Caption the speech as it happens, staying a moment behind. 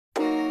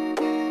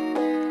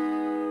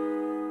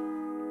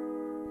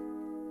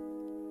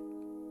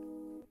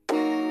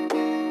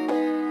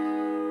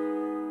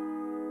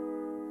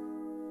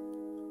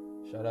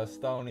Shout out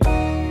Stony.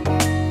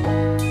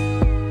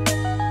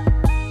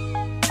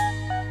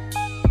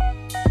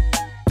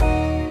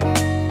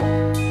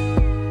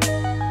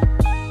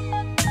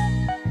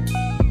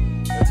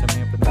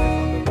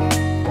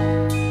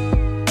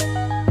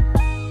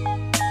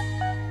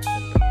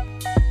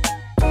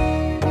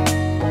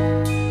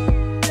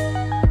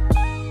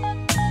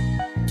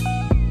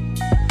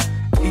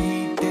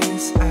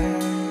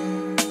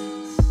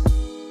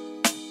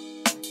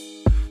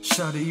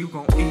 Shawty, you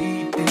gon'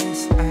 eat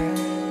this ass.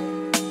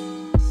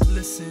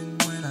 Listen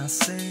when I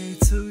say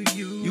to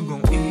you, you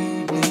gon'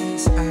 eat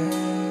this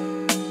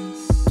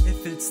ass.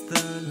 If it's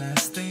the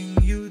last thing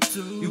you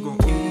do, you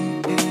gon'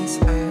 eat this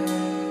ass.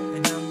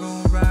 And I'm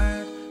gon'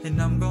 ride,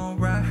 and I'm gon'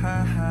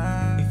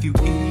 ride. If you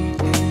eat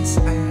this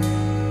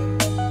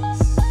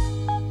ass,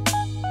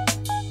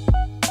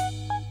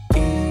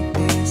 eat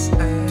this ass.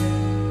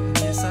 And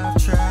yes, I've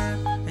tried,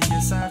 and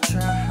yes, I've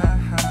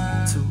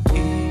tried to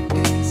eat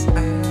this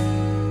ass.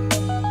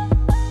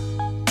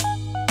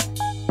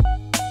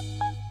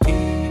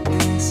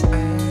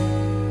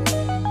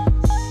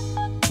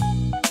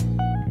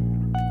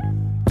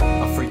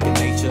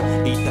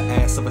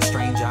 Of a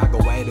stranger, I go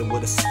at it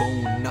with a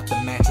spoon.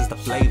 Nothing matches the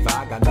flavor.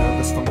 I got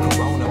nervous from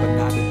Corona, but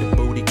now that the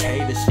booty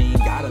cater, she ain't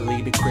gotta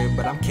leave the crib,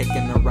 but I'm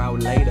kicking her out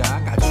later. I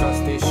got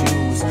trust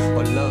issues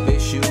or love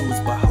issues,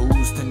 but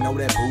who's to know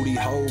that booty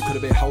hole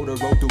could've been hold her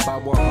roll through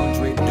about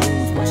 100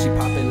 dudes when she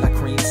pop it like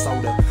cream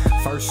soda.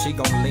 First she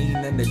gon' lean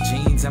in the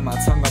jeans, and my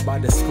tongue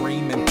about to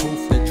scream, and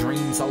poof, the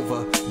dream's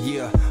over.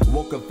 Yeah,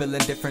 woke up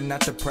feeling different,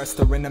 not depressed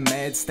or in a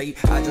mad state.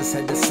 I just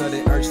had the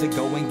sudden urge to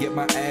go and get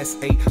my ass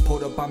ate.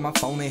 Pulled up on my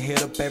phone and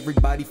hit up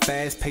everybody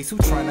fast pace who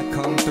tryna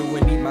come through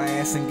and eat my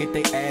ass and get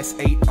their ass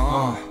ate.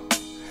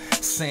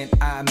 Sent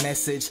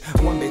iMessage,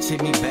 one bitch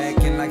hit me back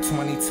in like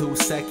 22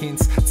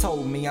 seconds.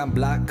 Told me I'm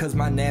blocked cause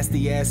my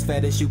nasty ass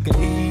fetish. You can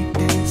eat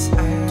this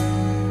ass.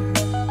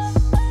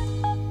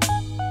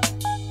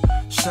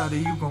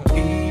 Shawty, you gon'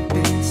 eat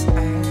this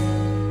ass.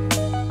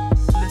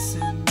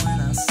 Listen when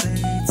I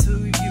say to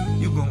you,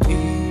 you gon'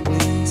 eat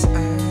this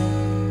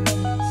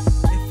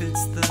ass. If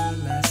it's the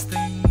last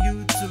thing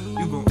you do,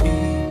 you gon'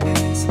 eat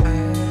this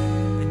ass.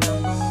 And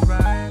I'm gon'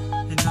 ride,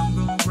 and I'm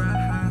gon'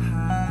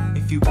 ride.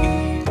 If you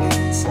eat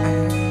this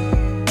ass,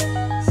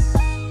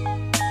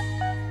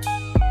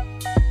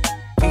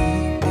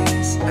 eat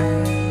this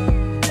ass.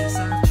 Yes,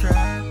 I've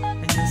tried,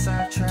 and yes,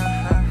 I've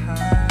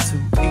tried to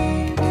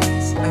eat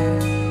this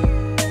ass.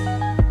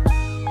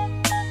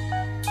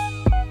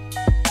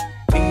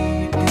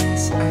 Eat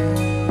this ass.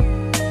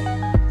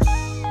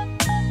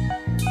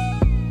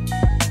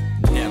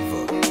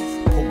 Never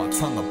pull my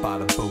tongue up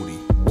out of booty.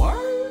 What?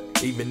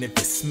 Even if it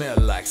smell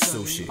like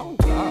sushi. Oh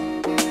God.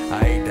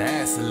 I ate the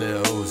ass a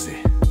little Uzi.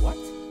 What?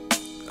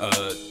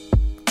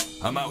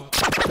 I'm out.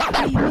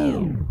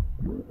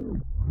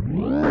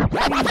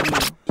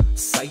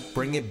 Sight,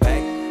 bring it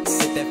back.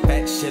 Sit that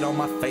fat shit on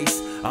my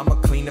face. I'ma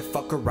clean the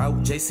fucker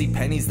out.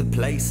 JCPenney's the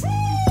place.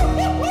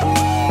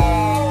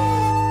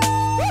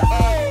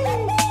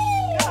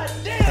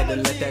 Had to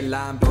let that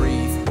line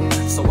breathe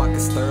so I can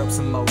stir up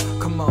some more.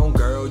 Come on,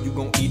 girl, you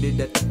gon' eat it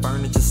at the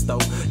furniture store.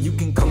 You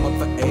can come up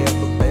for air,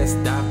 but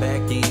best dive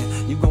back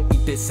in. You gon'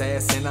 eat this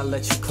ass and I'll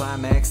let you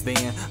climax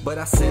then. But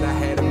I said I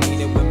had a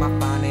meeting with my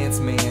finance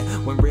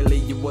man, when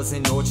really it was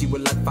an orgy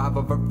with like 5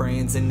 of her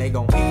friends, and they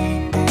gon'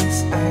 eat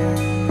this ass.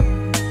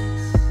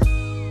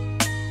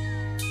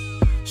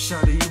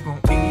 Shawty, you gon'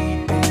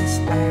 eat this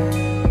ass.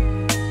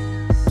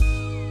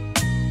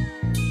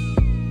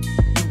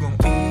 You gon'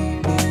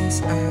 eat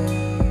this ass.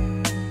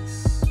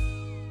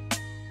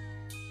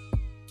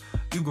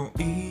 You gon'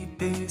 eat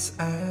this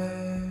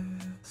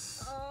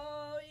ass.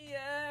 Oh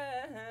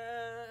yeah.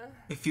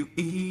 If you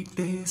eat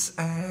this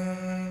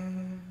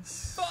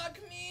ass, Fuck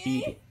me.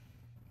 eat it.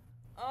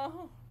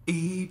 Oh.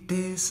 Eat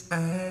this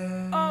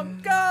ass. Oh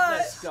God.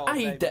 Let's go, I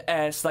baby. eat the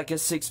ass like a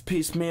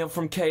 6-piece meal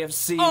from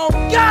KFC. Oh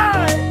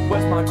God.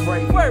 Where's my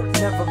gravy?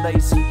 Never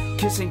lazy.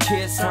 Kissing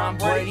kids, Tom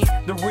Brady.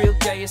 The real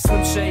gay is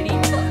Slim Shady.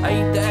 I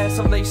eat the ass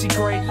of Lacey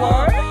Grady.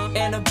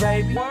 And a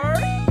baby.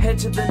 Head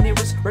to the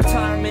nearest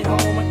retirement home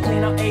and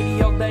clean out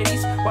 80-year-old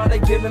ladies while they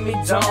giving me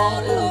dome.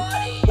 Ooh,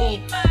 ooh,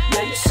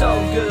 yeah, you so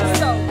good.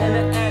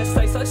 And the ass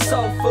tastes like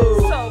soul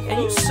food.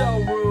 And you so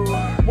rude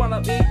while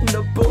I'm eating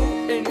the boot.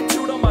 And you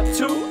toot on my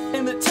tooth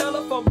in the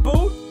telephone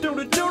booth. Do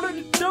the do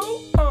the do.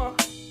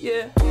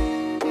 Yeah.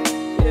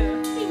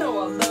 Yeah, you know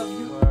I love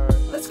you.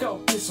 Let's go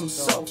get some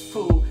soul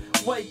food.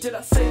 Wait, did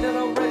I say that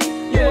already?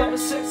 Yeah, I'm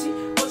sexy,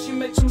 but you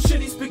make some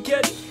shitty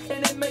spaghetti,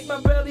 and it make my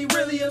belly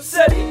really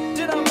upsetty.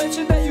 Did I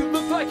mention that you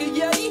look like a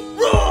Yeti?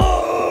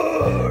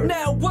 Roar!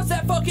 Now, what's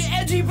that fucking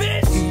edgy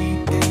bitch?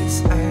 Eat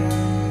this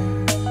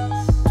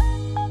ass.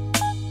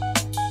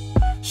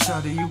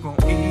 Shawty, you gon'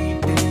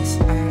 eat this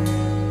ass.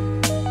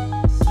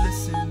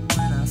 Listen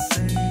when I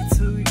say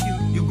to you,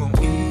 you gon'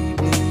 eat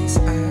this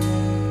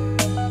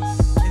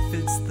ass. If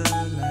it's the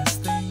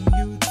last thing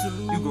you do,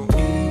 you gon'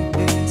 eat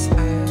this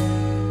ass.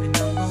 And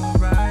I'm gon'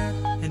 ride,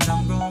 and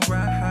I'm gon'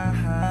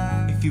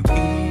 ride. If you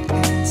eat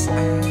this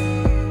ass,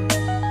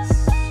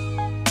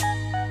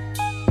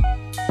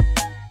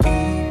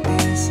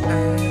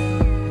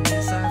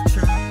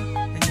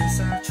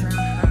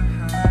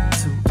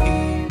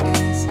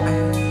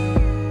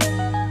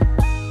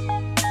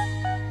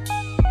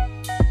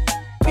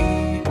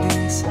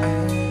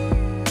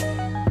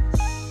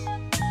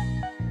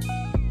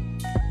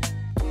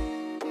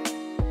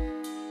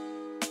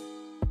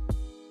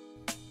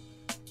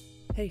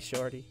 Hey,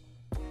 shorty.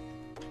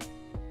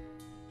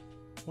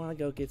 Wanna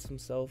go get some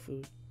soul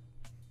food?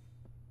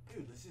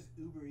 Dude, let's just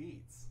Uber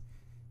Eats.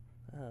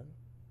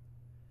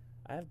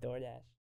 I have DoorDash.